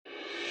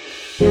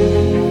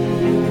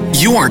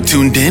You are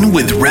tuned in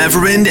with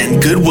Reverend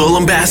and Goodwill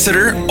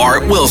Ambassador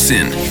Art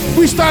Wilson.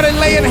 We started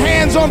laying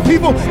hands on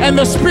people and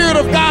the Spirit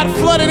of God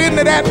flooded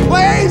into that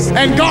place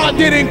and God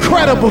did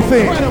incredible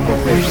things.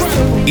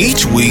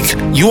 Each week,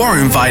 you are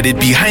invited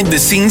behind the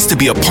scenes to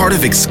be a part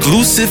of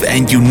exclusive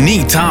and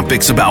unique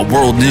topics about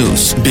world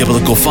news,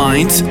 biblical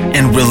finds,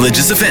 and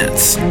religious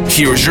events.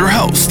 Here's your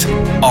host,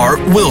 Art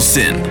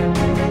Wilson.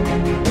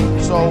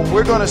 So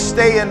we're going to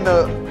stay in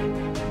the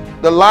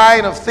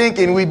line of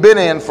thinking we've been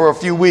in for a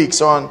few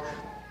weeks on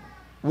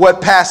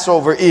what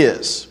Passover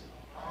is.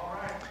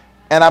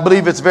 And I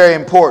believe it's very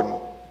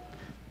important.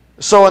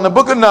 So in the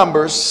book of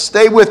Numbers,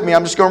 stay with me.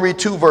 I'm just going to read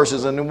 2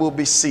 verses and then we'll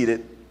be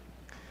seated.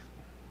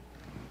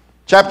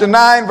 Chapter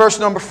 9, verse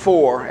number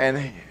 4.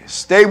 And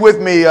stay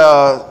with me,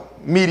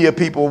 media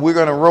people. We're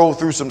going to roll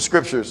through some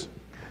scriptures.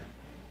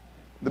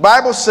 The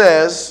Bible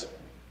says,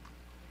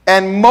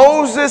 "And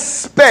Moses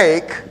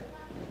spake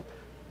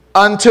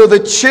unto the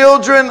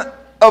children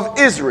of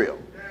Israel,"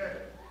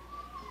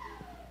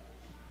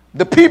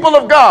 the people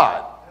of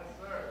God,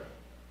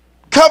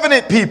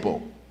 covenant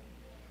people.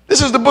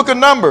 This is the book of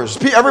Numbers.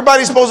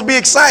 Everybody's supposed to be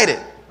excited.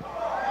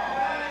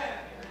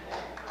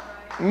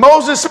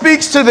 Moses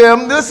speaks to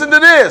them. Listen to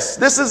this.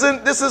 This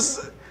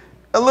is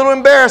a little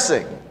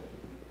embarrassing.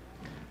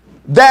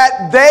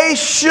 That they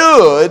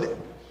should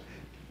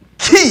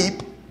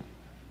keep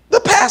the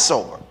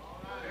Passover.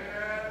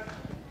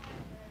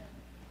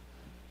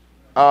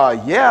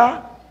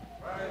 Yeah.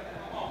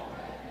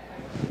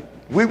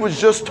 We was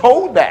just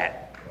told that.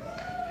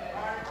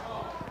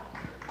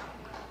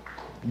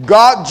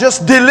 God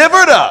just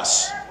delivered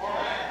us.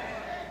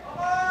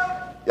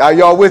 Are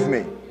y'all with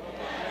me?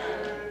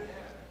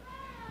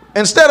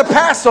 Instead of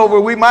Passover,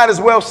 we might as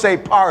well say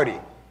party.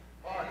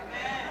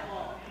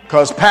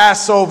 Because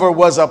Passover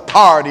was a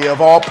party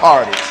of all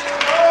parties.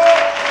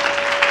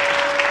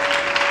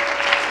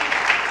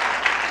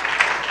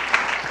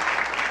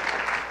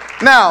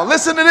 Now,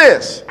 listen to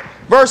this.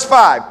 Verse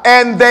 5.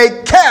 "And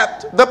they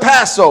kept the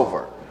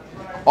Passover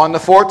on the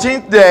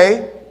 14th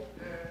day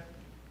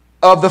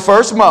of the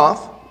first month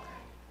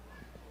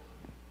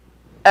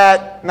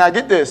now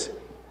get this,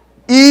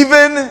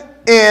 even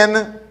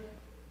in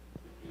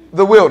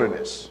the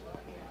wilderness."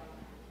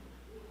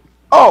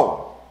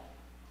 Oh,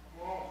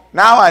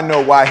 now I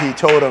know why he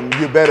told them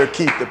you better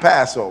keep the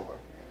Passover.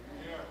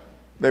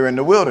 They're in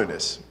the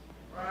wilderness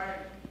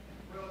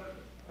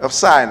of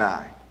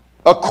Sinai.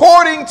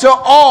 "According to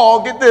all,"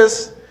 get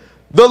this,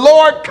 "the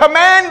Lord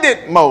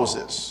commanded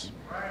Moses,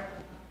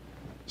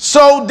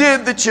 so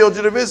did the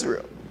children of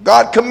Israel."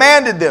 God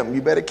commanded them,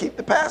 you better keep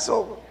the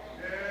Passover.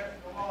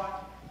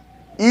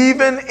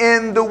 Even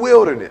in the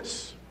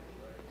wilderness.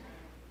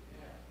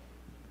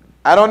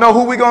 I don't know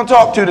who we're going to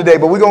talk to today,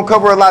 but we're going to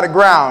cover a lot of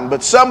ground.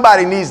 But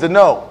somebody needs to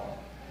know.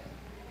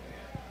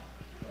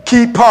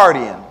 Keep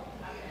partying.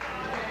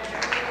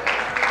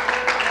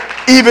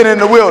 Even in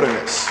the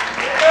wilderness.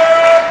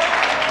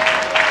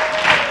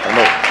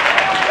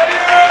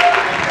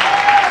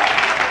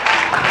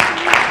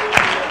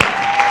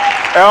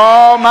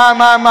 Oh,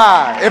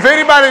 my. If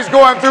anybody's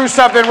going through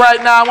something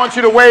right now, I want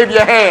you to wave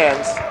your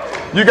hands.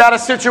 You got a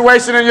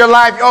situation in your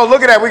life. Oh,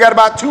 look at that. We got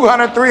about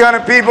 200,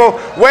 300 people.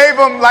 Wave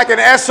them like an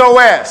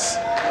SOS.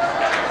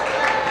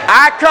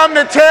 I come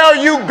to tell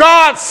you,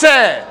 God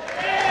said,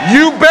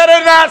 you better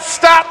not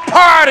stop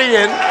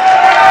partying.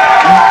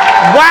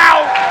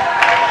 Wow.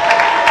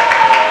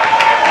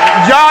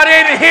 Y'all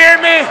didn't hear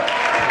me?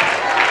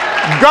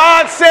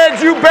 God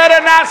said you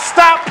better not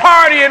stop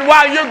partying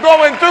while you're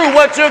going through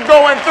what you're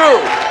going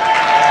through.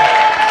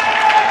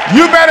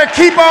 You better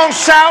keep on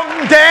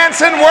shouting,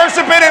 dancing,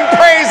 worshiping, and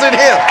praising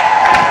Him.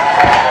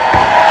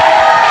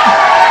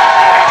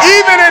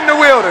 Even in the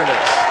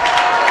wilderness.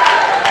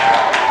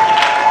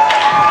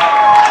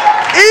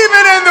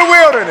 Even in the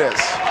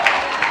wilderness.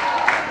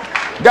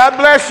 God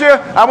bless you.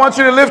 I want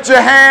you to lift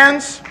your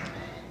hands.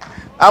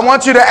 I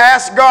want you to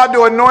ask God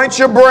to anoint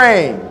your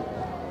brain.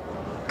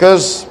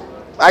 Because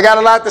I got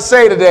a lot to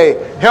say today.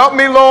 Help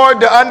me,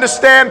 Lord, to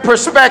understand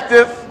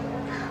perspective.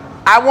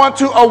 I want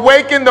to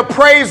awaken the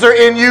praiser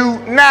in you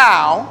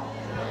now.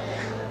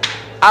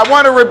 I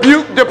want to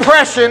rebuke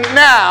depression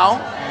now.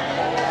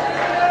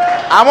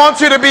 I want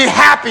you to be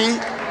happy.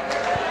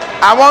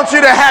 I want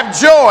you to have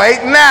joy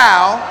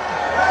now.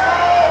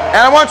 And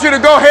I want you to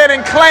go ahead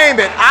and claim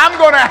it. I'm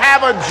going to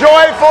have a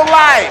joyful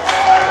life.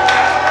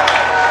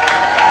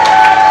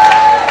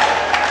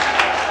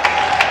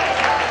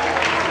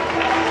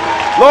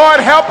 Lord,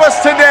 help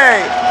us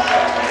today.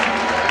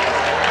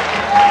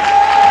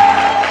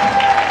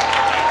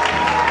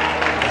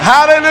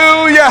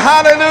 Hallelujah,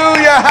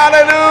 hallelujah,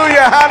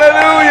 hallelujah,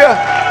 hallelujah.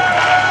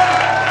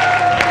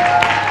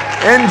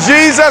 In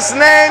Jesus'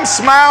 name,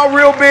 smile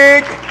real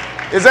big.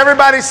 Is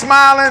everybody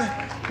smiling?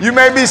 You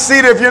may be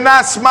seated. If you're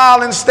not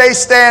smiling, stay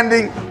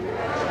standing.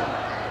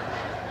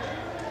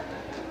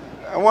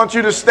 I want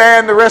you to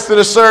stand the rest of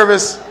the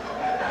service.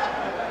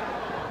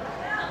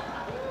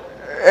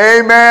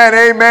 Amen,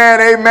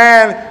 amen,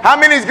 amen. How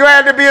many is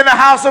glad to be in the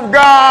house of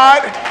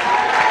God?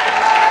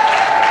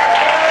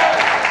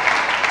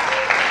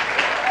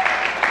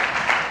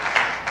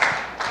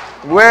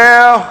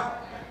 Well,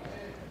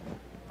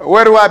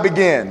 where do I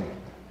begin?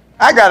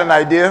 I got an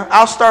idea.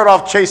 I'll start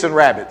off chasing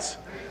rabbits.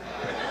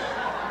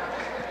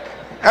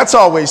 That's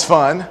always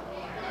fun.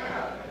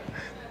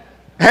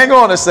 Hang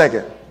on a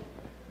second.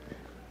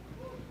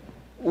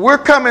 We're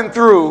coming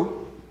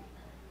through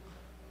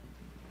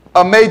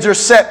a major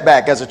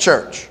setback as a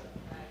church.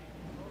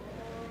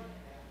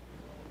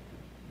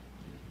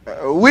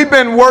 We've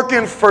been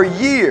working for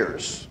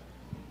years.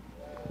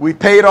 We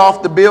paid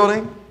off the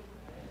building.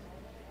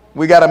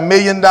 We got $1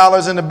 million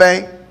in the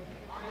bank.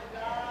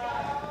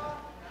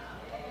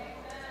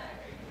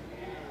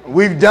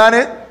 We've done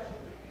it.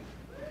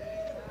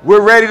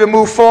 We're ready to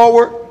move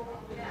forward.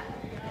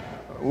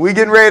 We're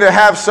getting ready to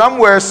have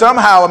somewhere,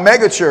 somehow, a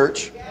mega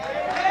church.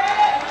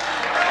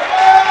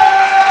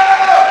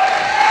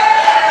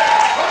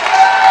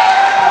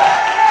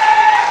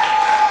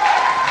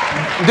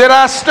 Did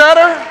I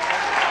stutter?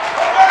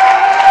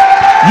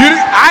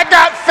 I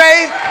got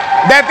faith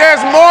that there's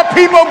more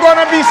people going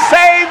to be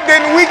saved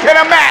than we can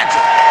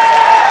imagine.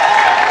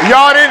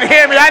 Y'all didn't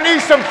hear me. I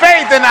need some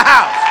faith in the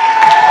house.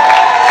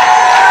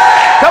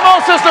 Come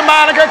on, Sister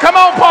Monica. Come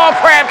on, Paul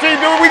Crabtree.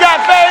 We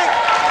got faith.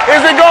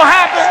 Is it going to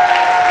happen?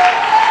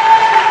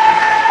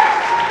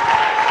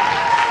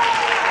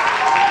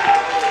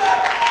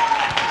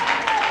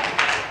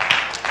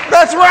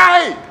 That's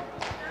right.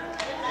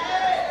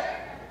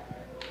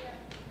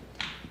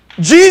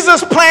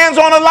 Jesus plans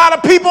on a lot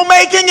of people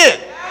making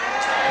it.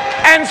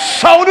 And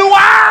so do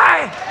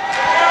I.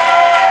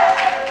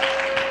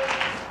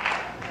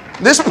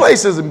 This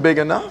place isn't big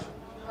enough.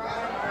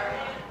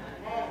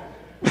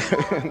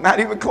 Not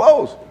even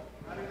close.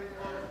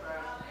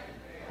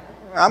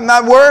 I'm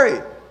not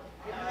worried.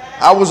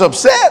 I was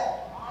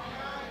upset,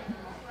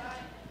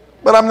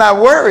 but I'm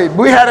not worried.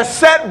 We had a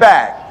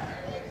setback.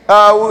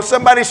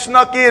 Somebody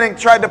snuck in and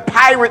tried to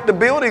pirate the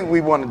building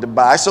we wanted to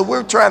buy. So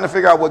we're trying to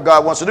figure out what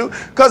God wants to do,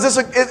 because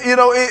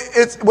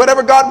it's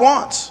whatever God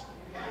wants.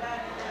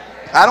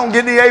 I don't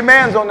get the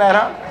amens on that,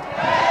 huh?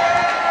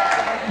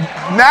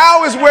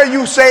 Now is where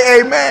you say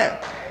amen.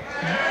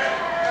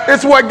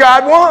 It's what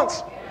God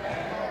wants.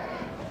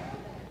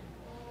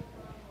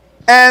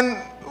 And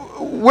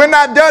we're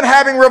not done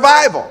having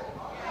revival.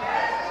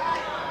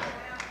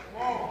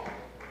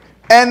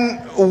 And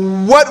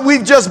what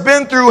we've just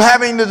been through,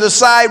 having to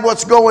decide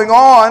what's going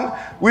on,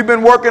 we've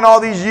been working all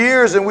these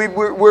years, and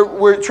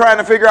we're trying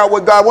to figure out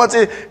what God wants.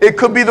 It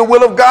could be the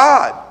will of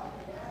God.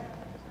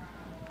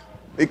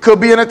 It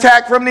could be an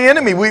attack from the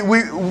enemy.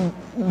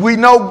 We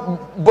know,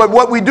 but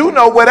what we do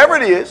know, whatever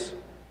it is,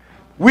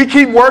 we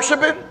keep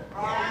worshiping,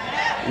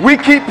 we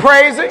keep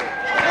praising,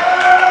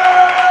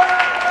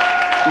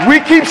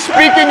 we keep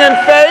speaking in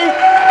faith.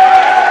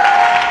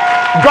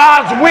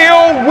 God's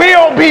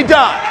will be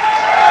done.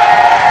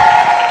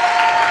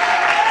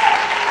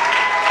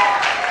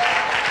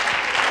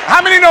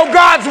 How many know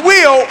God's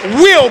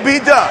will be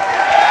done?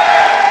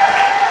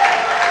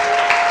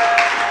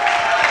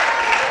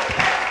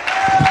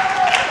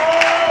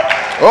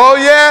 Oh,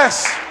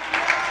 yes.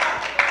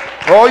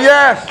 Oh,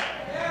 yes.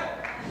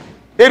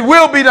 It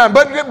will be done.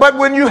 But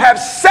when you have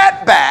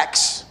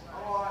setbacks,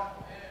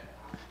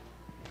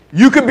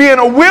 you could be in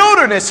a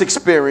wilderness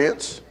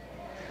experience.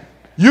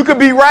 You could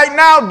be right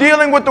now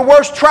dealing with the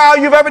worst trial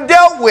you've ever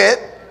dealt with.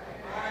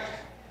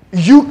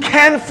 You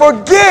can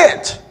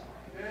forget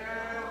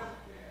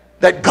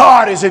that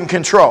God is in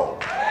control.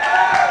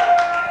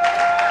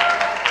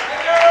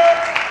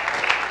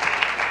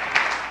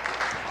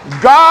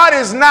 God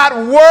is not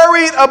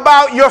worried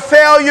about your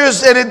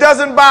failures, and it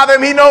doesn't bother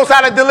him. He knows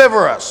how to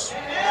deliver us.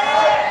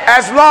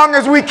 As long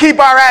as we keep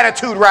our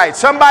attitude right.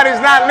 Somebody's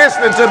not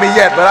listening to me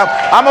yet, but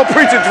I'm going to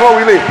preach it before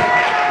we leave.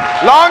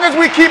 Long as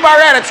we keep our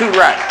attitude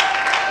right.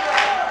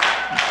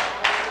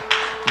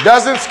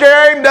 Doesn't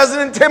scare him, doesn't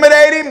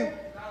intimidate him.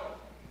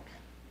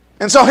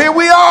 And so here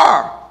we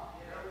are.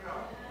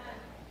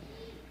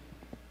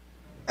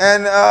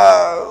 And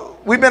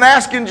we've been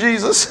asking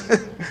Jesus.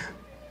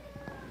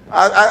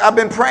 I've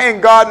been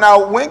praying, God,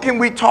 now when can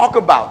we talk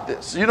about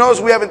this? You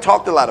notice we haven't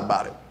talked a lot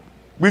about it.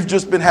 We've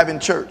just been having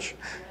church.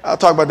 I'll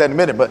talk about that in a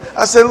minute. But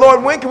I said,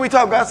 Lord, when can we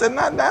talk about it? I said,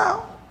 not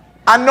now.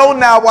 I know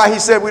now why he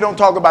said we don't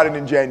talk about it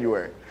in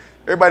January.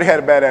 Everybody had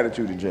a bad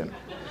attitude in January.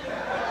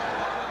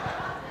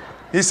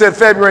 He said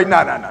February,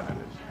 no.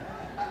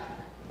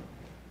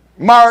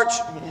 March,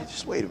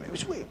 just wait a minute,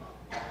 just wait.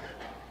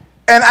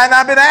 And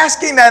I've been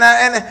asking that,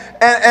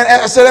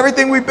 and I said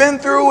everything we've been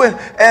through,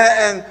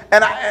 and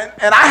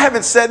I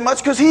haven't said much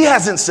because he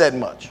hasn't said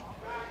much.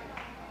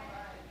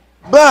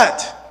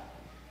 But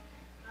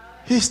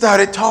he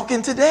started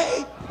talking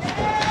today.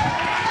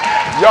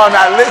 Y'all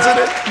not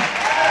listening?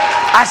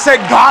 I said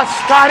God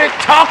started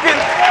talking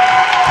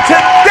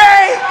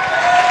today.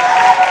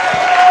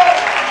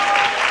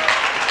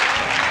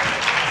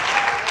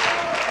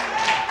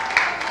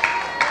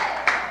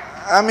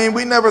 I mean,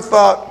 we never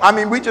thought,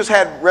 we just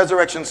had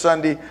Resurrection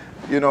Sunday,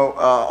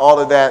 all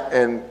of that,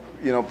 and,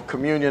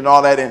 communion and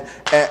all that.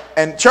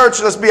 And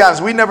church, let's be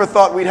honest, we never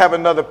thought we'd have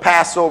another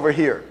Passover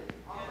here.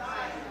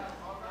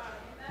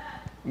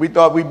 We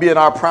thought we'd be in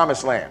our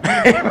promised land.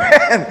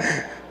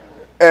 Amen.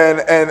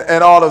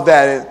 And all of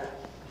that.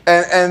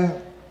 And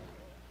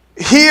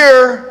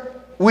here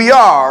we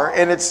are,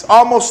 and it's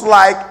almost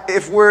like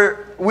if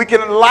we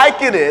can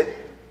liken it,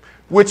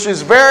 which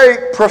is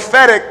very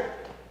prophetic.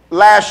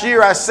 Last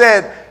year I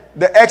said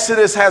the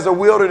Exodus has a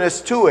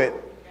wilderness to it.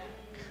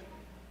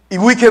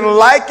 We can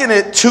liken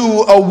it to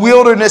a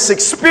wilderness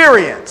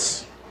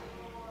experience.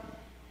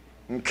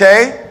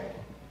 Okay?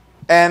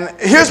 And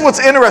here's what's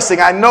interesting.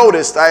 I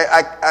noticed,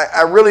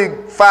 I really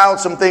filed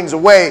some things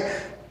away.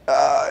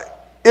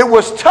 It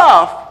was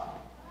tough,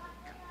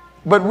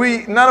 but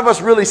none of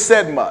us really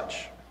said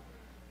much.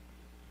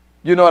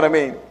 You know what I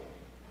mean?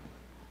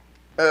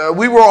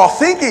 We were all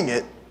thinking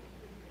it.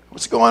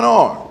 What's going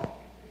on?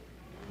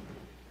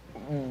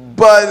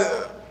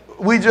 But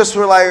we just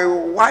were like,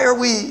 why are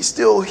we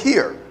still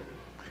here?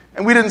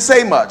 And we didn't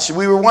say much.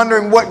 We were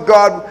wondering what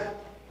God,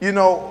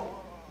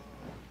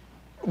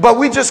 but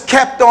we just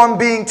kept on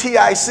being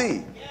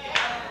TIC.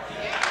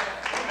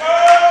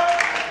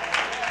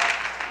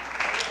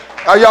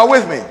 Are y'all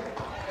with me?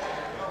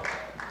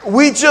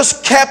 We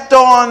just kept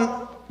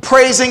on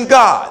praising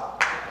God.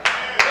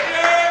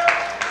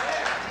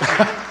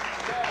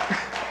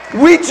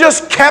 We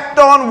just kept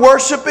on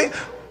worshiping.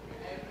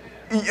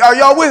 Are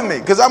y'all with me?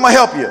 Because I'm going to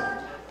help you.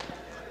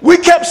 We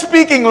kept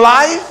speaking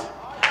life.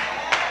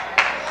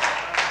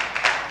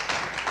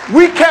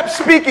 We kept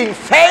speaking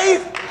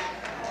faith.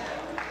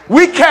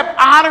 We kept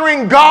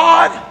honoring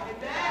God.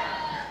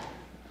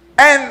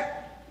 And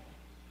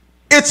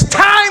it's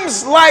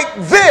times like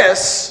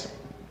this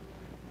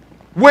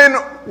when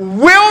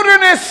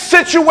wilderness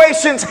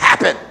situations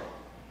happen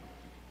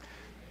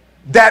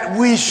that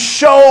we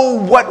show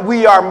what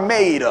we are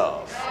made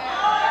of.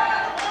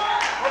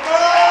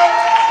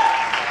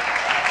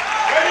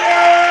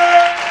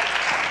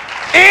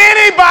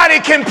 Anybody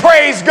can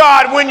praise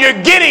God when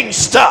you're getting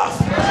stuff.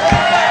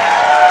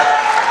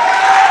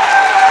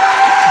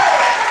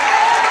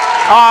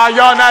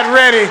 Y'all not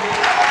ready.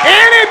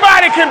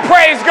 Anybody can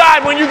praise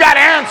God when you got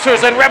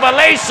answers and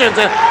revelations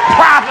and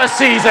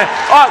prophecies.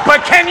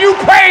 But can you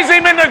praise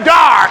Him in the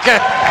dark?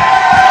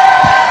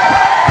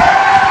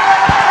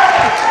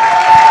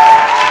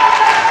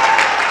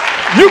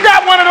 You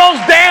got one of those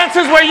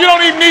dances where you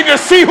don't even need to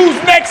see who's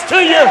next to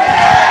you.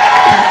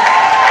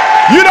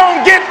 You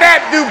don't get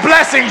that through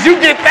blessings. You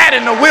get that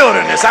in the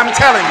wilderness, I'm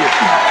telling you.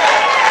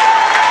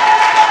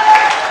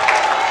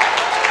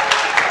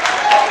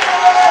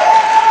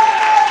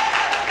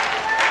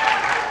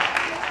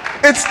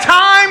 It's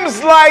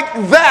times like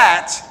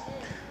that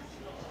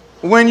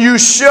when you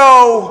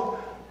show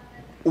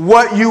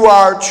what you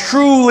are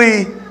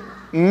truly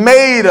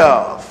made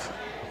of.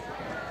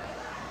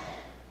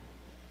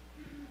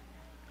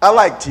 I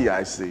like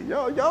TIC.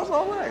 Y'all's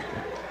all right.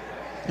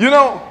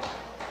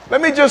 Let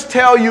me just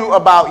tell you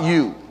about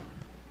you.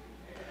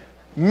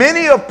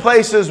 Many of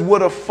places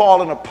would have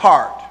fallen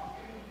apart.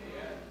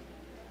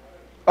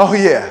 Oh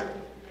yeah.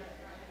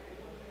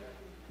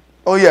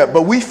 Oh yeah,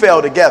 but we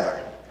fell together.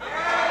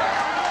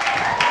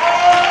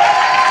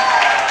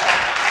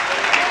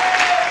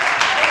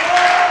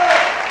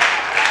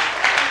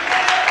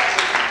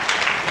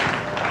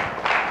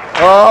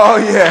 Oh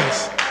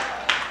yes.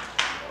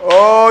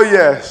 Oh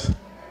yes.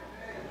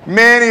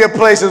 Many of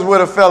places would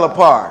have fell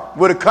apart,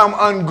 would have come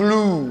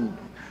unglued,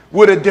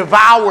 would have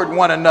devoured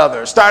one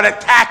another, started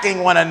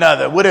attacking one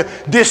another, would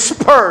have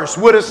dispersed,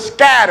 would have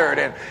scattered,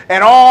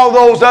 and all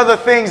those other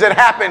things that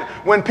happen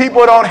when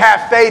people don't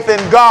have faith in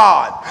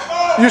God.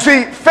 You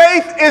see,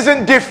 faith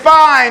isn't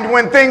defined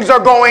when things are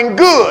going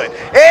good.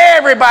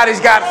 Everybody's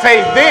got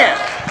faith then.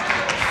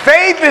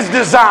 Faith is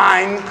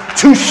designed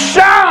to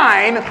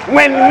shine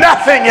when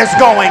nothing is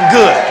going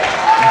good.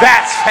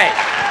 That's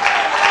faith.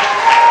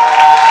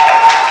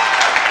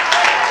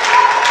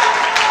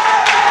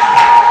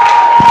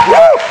 Woo!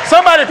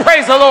 Somebody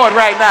praise the Lord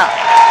right now.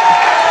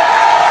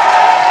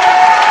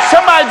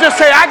 Somebody just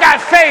say, I got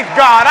faith,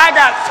 God. I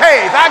got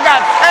faith. I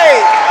got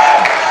faith.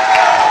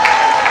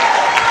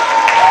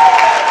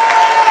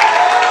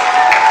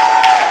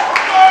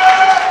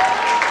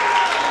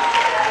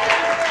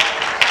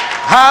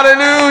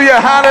 Hallelujah,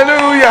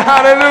 hallelujah,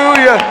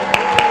 hallelujah.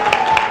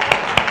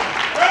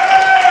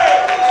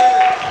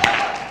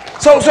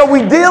 So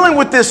we're dealing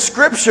with this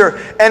scripture,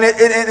 and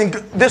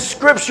this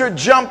scripture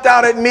jumped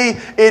out at me.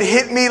 It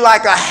hit me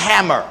like a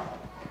hammer.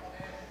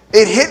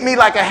 It hit me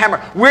like a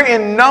hammer. We're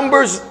in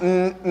Numbers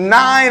 9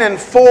 and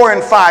 4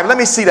 and 5. Let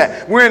me see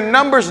that. We're in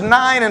Numbers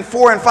 9 and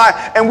 4 and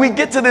 5. And we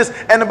get to this,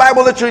 and the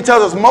Bible literally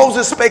tells us,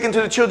 Moses spake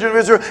unto the children of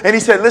Israel, and he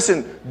said,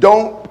 listen,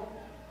 don't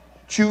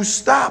you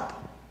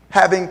stop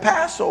having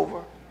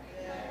Passover.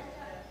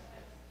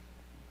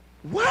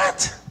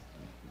 What?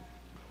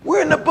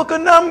 We're in the book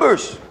of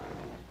Numbers.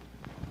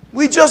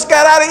 We just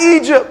got out of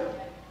Egypt.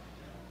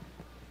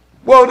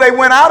 Well, they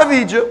went out of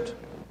Egypt.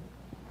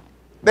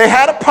 They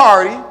had a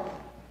party,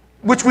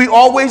 which we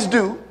always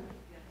do.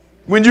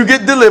 When you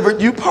get delivered,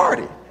 you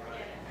party.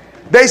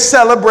 They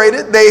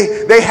celebrated.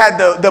 They had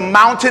the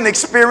mountain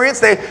experience.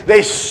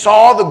 They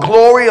saw the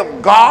glory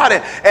of God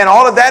and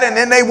all of that. And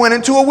then they went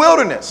into a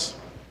wilderness.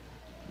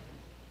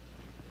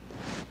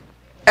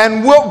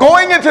 And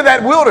going into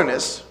that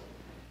wilderness,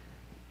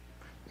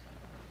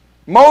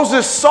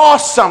 Moses saw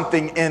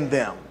something in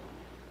them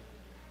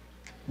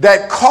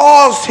that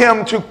caused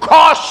him to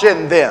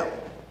caution them.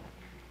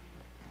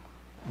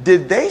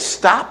 Did they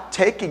stop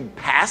taking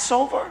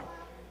Passover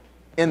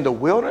in the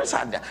wilderness?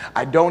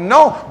 I don't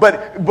know.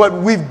 But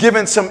we've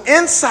given some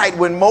insight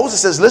when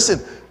Moses says,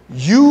 listen,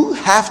 you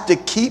have to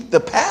keep the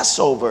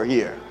Passover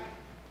here.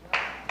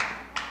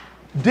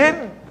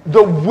 Did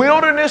the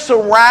wilderness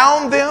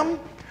around them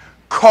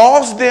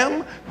cause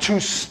them to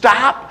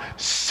stop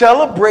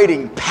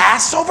celebrating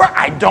Passover?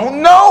 I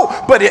don't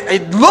know. But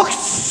it looks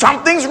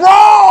something's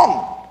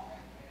wrong.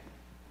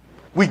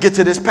 We get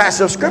to this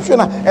passage of scripture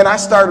and I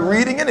start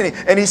reading it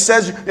and he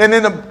says, and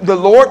then the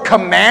Lord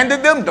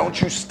commanded them,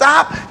 don't you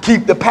stop,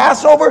 keep the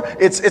Passover.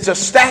 It's a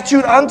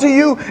statute unto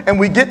you. And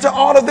we get to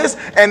all of this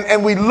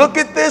and we look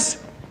at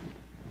this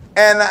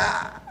and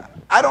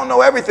I don't know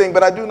everything,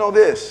 but I do know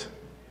this.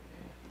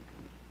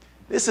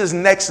 This is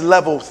next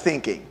level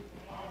thinking.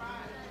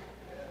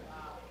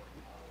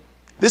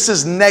 This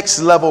is next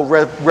level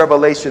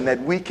revelation that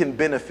we can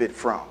benefit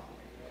from.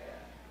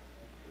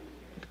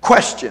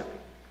 Question.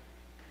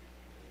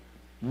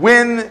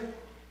 When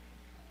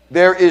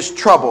there is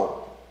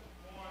trouble,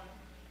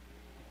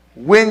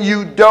 when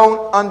you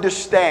don't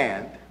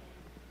understand,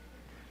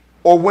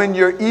 or when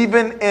you're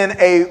even in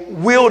a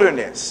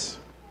wilderness,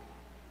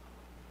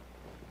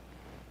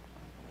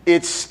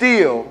 it's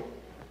still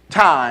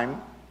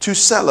time to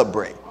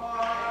celebrate.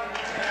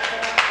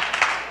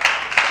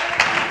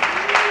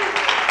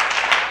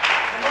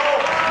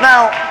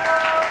 Now,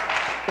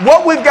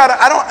 what we've got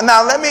to,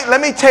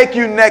 let me take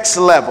you next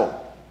level.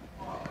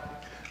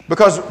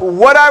 Because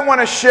what I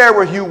want to share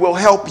with you will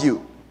help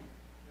you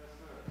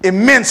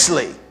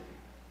immensely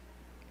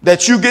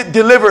that you get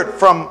delivered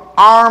from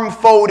arm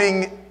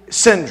folding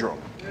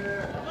syndrome.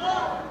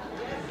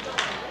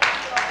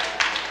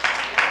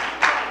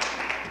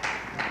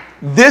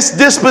 This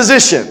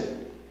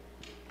disposition,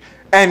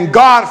 and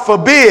God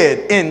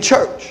forbid, in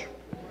church.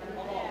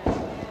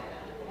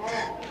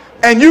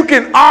 And you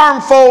can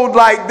arm fold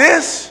like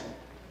this,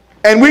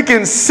 and we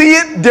can see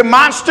it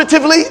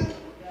demonstratively.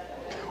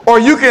 Or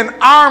you can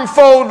arm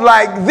fold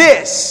like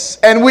this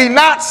and we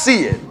not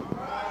see it.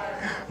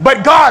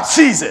 But God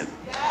sees it.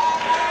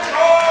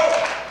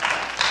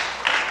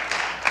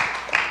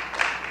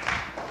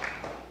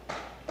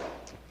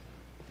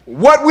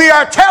 What we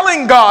are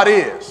telling God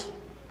is,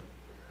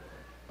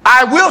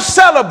 I will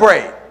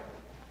celebrate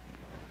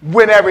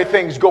when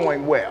everything's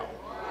going well.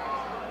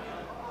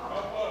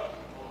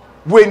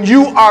 When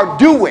you are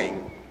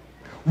doing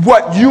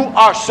what you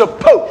are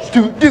supposed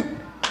to do,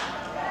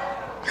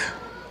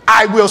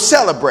 I will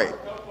celebrate.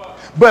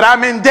 But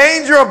I'm in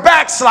danger of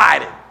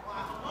backsliding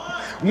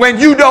when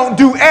you don't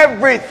do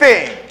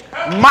everything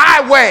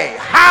my way,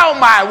 how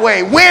my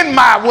way, when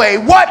my way,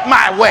 what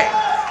my way.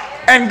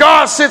 And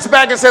God sits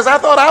back and says, I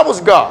thought I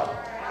was God.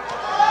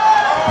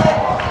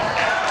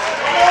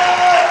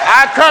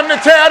 I come to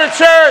tell the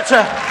church,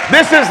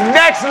 this is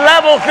next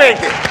level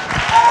thinking.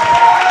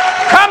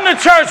 Come to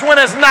church when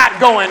it's not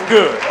going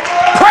good.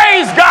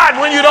 Praise God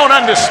when you don't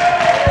understand.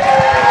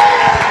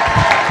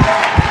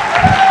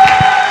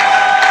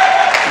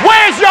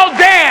 Where's your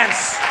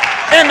dance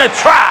in the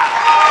trial?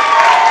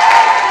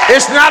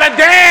 It's not a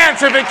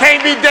dance if it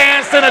can't be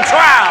danced in a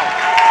trial.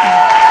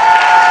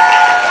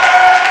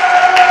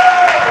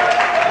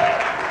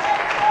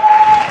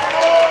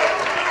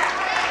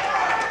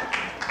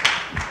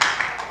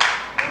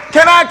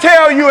 Can I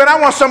tell you, and I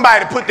want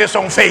somebody to put this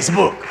on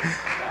Facebook,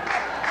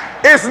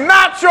 it's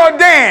not your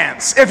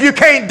dance if you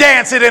can't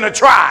dance it in a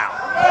trial.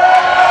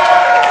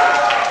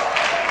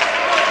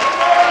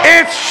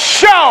 It's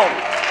show.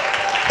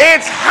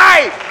 It's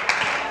hype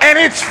and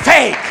it's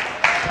fake,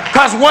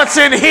 because what's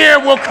in here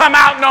will come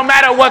out no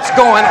matter what's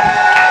going on.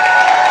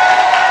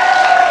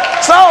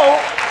 So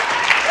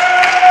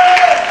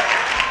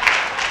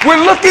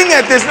we're looking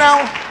at this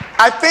now.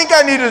 I think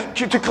I need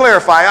to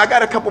clarify. I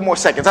got a couple more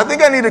seconds. I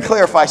think I need to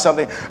clarify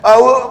something.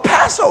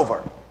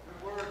 Passover.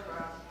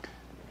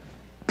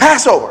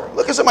 Passover.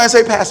 Look at somebody and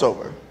say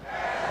Passover.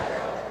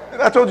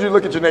 I told you to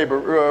look at your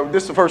neighbor.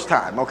 This is the first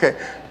time, okay?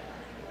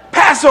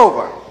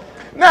 Passover.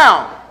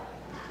 Now,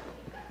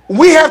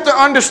 we have to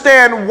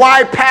understand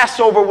why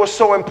Passover was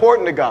so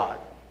important to God.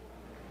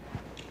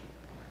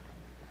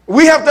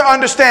 We have to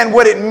understand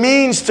what it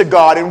means to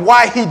God and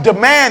why he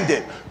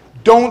demanded,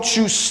 don't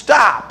you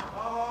stop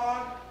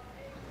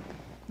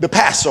the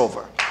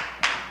Passover.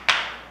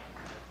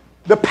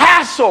 The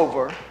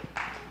Passover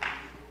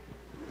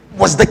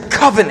was the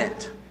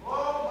covenant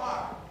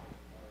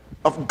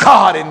of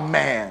God and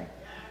man.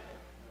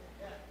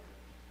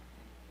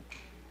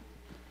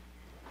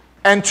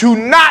 And to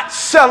not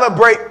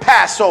celebrate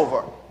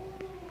Passover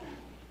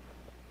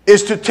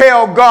is to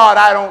tell God,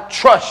 I don't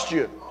trust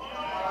you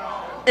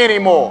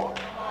anymore.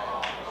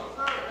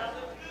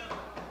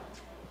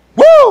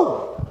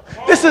 Woo!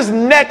 This is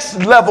next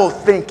level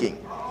thinking.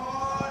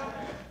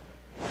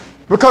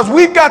 Because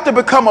we've got to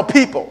become a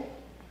people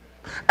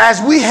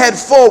as we head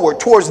forward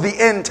towards the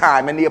end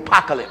time and the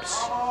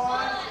apocalypse.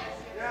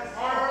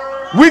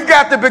 We've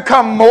got to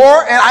become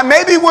more, and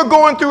maybe we're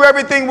going through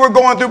everything we're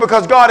going through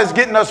because God is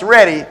getting us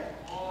ready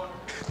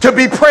to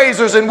be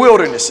praisers in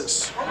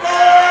wildernesses.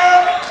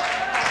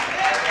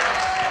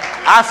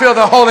 I feel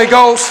the Holy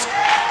Ghost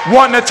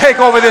wanting to take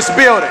over this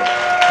building.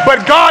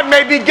 But God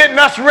may be getting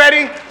us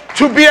ready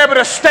to be able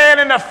to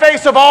stand in the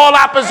face of all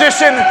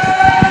opposition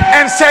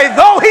and say,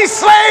 though he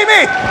slay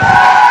me,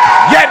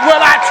 yet will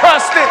I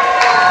trust it.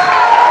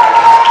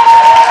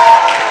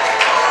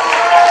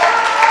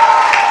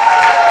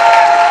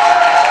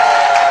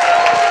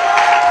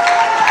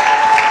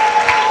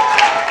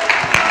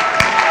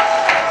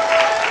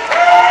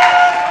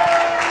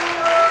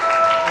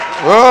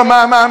 Oh,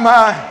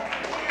 my.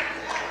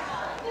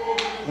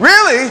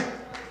 Really,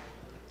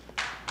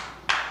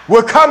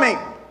 we're coming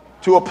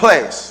to a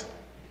place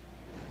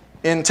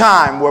in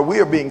time where we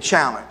are being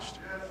challenged.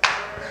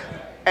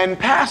 And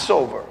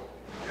Passover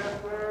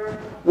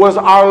was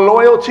our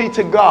loyalty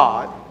to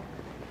God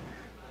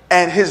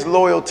and his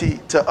loyalty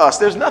to us.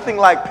 There's nothing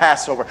like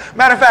Passover.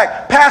 Matter of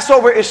fact,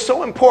 Passover is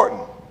so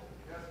important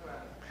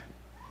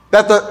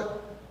that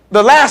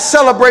the last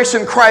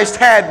celebration Christ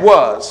had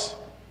was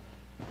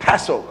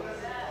Passover.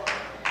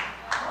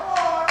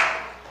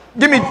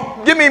 Give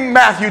me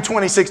Matthew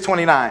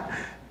 26:29.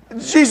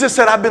 Jesus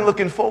said, I've been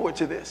looking forward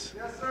to this.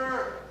 Yes,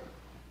 sir.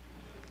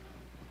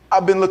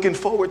 I've been looking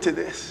forward to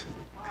this.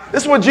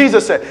 This is what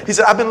Jesus said. He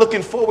said, I've been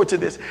looking forward to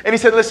this. And he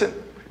said, listen,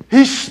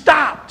 he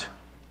stopped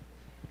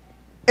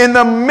in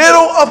the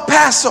middle of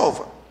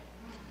Passover.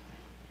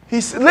 He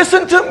said,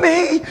 listen to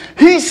me.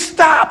 He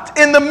stopped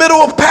in the middle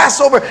of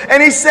Passover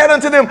and he said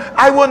unto them,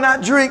 I will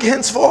not drink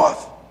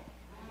henceforth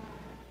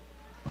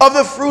of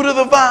the fruit of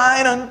the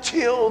vine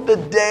until the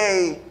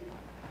day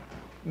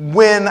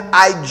when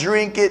I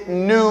drink it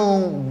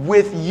new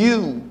with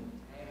you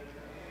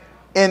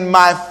in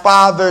my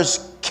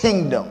Father's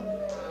kingdom.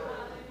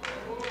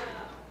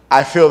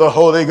 I feel the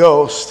Holy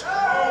Ghost.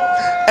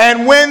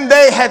 And when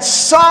they had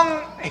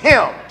sung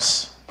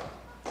hymns,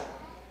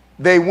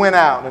 they went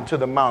out into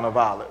the Mount of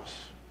Olives.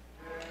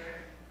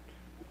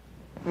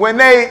 When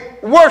they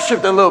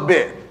worshiped a little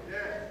bit,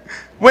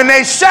 when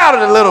they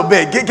shouted a little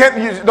bit,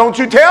 don't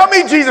you tell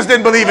me Jesus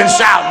didn't believe in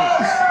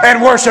shouting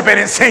and worshiping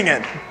and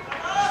singing.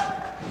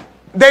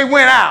 They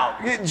went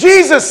out.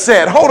 Jesus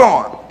said, hold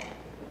on.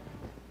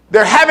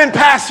 They're having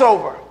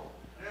Passover.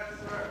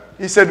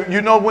 He said, you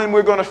know when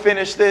we're going to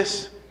finish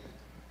this?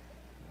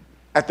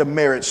 At the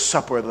marriage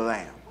supper of the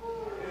Lamb.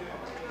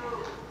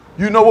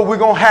 You know what we're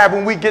going to have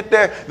when we get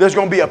there? There's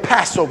going to be a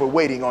Passover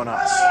waiting on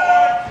us.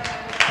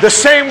 The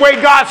same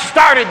way God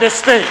started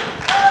this thing,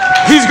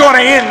 he's going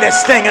to end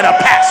this thing in a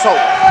Passover.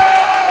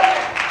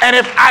 And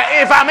if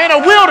I'm in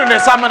a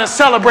wilderness, I'm going to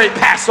celebrate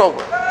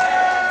Passover.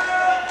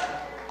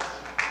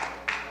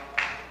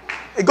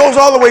 It goes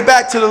all the way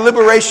back to the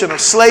liberation of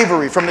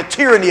slavery from the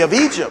tyranny of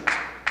Egypt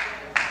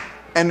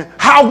and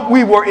how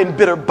we were in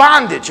bitter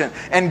bondage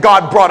and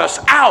God brought us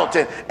out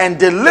and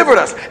delivered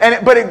us.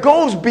 But it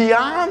goes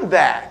beyond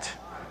that.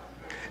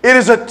 It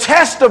is a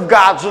test of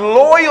God's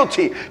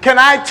loyalty. Can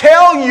I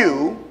tell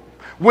you,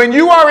 when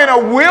you are in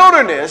a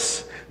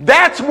wilderness,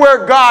 that's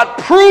where God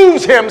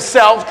proves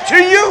himself to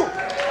you.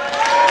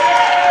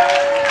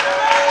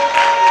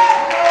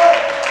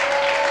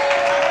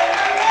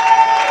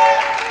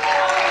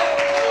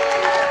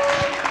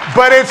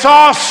 But it's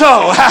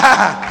also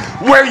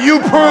where you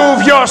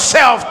prove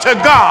yourself to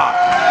God.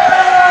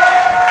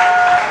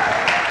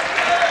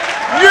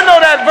 You know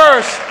that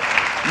verse,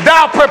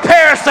 thou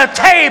preparest a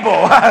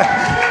table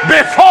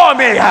before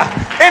me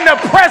in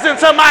the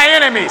presence of my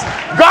enemies.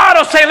 God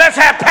will say, let's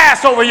have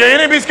Passover. Your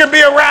enemies can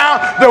be around,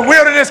 the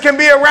wilderness can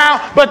be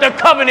around, but the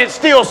covenant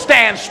still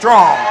stands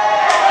strong.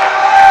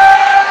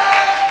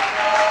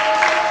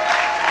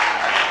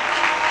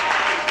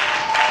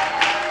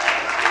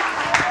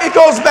 It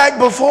goes back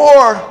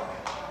before,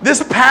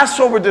 this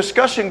Passover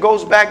discussion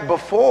goes back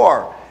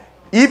before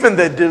even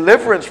the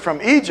deliverance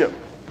from Egypt.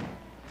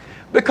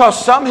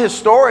 Because some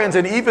historians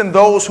and even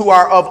those who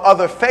are of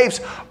other faiths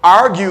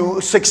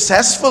argue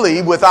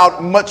successfully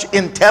without much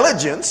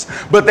intelligence,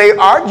 but they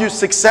argue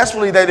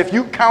successfully that if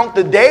you count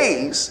the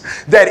days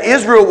that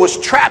Israel was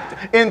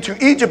trapped into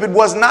Egypt, it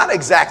was not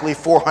exactly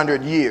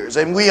 400 years.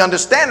 And we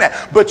understand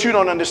that, but you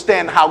don't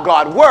understand how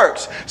God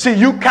works. See,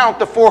 you count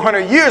the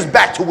 400 years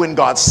back to when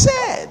God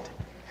said.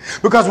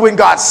 Because when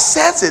God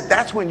says it,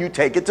 that's when you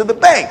take it to the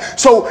bank.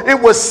 So it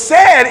was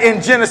said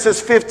in Genesis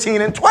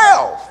 15 and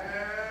 12.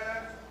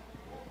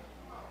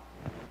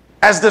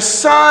 As the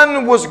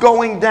sun was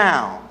going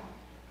down,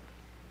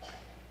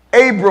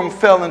 Abram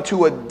fell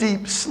into a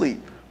deep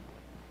sleep,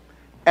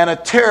 and a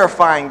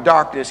terrifying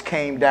darkness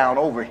came down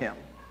over him.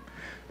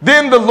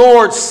 Then the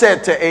Lord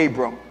said to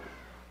Abram,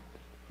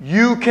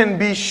 you can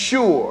be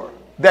sure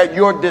that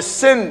your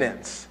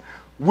descendants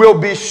will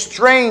be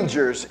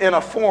strangers in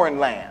a foreign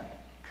land,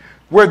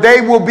 where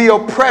they will be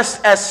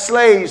oppressed as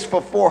slaves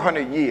for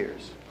 400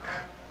 years.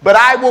 But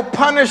I will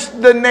punish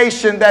the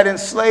nation that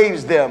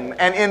enslaves them,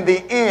 and in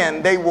the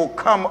end they will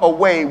come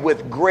away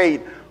with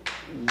great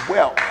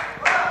wealth.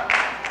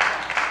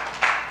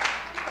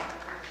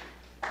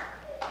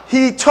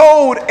 He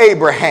told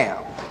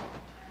Abraham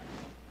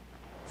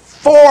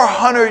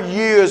 400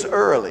 years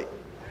early.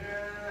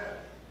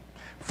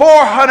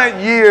 400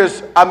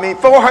 years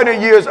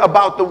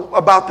about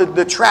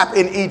the trap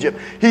in Egypt.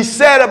 He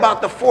said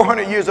about the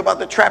 400 years about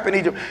the trap in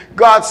Egypt.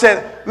 God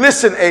said,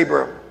 listen,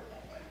 Abram,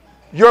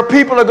 your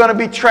people are going to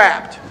be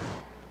trapped.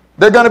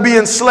 They're going to be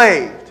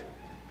enslaved.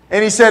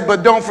 And he said,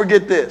 but don't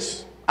forget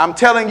this. I'm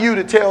telling you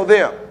to tell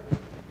them.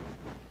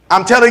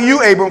 I'm telling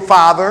you, Abram,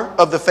 father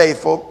of the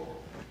faithful.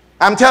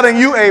 I'm telling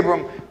you,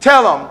 Abram,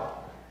 tell them,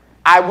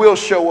 I will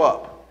show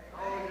up.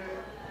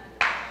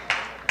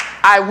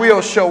 I will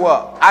show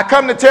up. I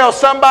come to tell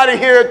somebody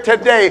here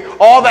today,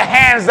 all the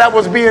hands that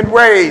was being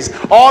raised,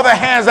 all the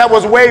hands that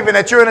was waving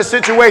that you're in a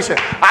situation,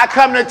 I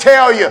come to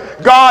tell you,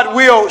 God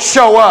will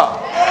show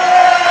up.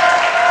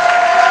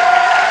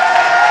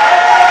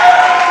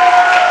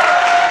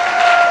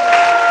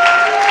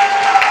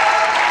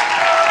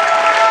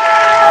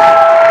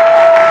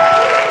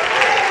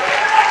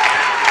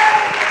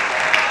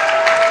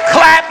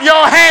 Clap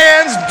your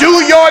hands,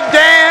 do your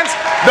dance.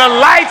 The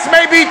lights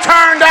may be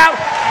turned out,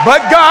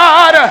 but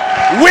God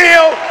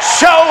will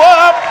show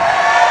up.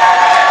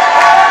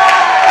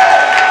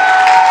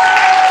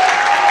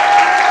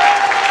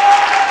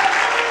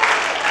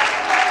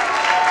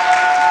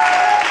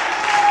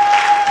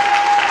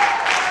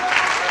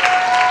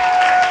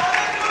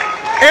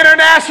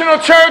 International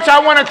Church, I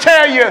want to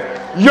tell you,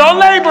 your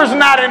labor's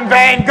not in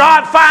vain.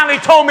 God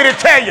finally told me to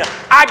tell you,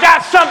 I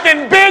got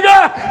something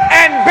bigger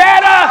and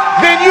better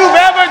than you've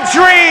ever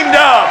dreamed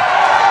of.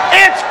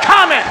 It's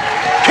coming.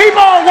 Keep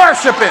on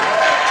worshiping.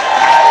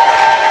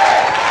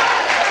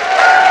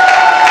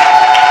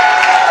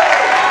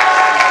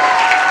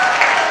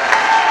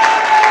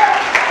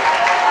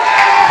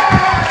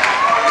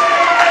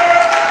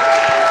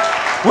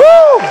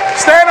 Woo!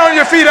 Stand on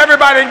your feet,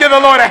 everybody, and give the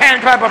Lord a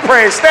hand clap of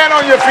praise. Stand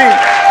on your feet.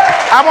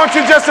 I want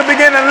you just to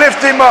begin to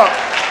lift him up.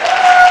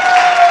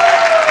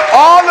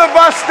 All of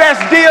us that's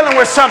dealing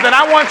with something,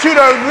 I want you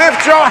to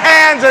lift your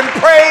hands and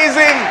praise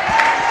him.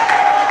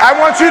 I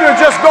want you to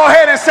just go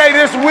ahead and say,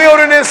 this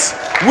wilderness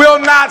will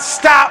not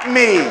stop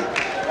me.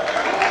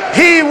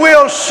 He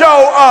will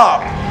show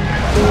up.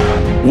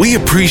 We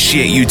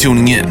appreciate you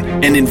tuning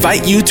in and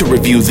invite you to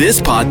review this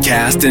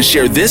podcast and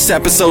share this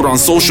episode on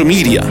social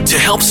media to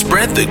help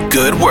spread the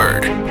good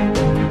word.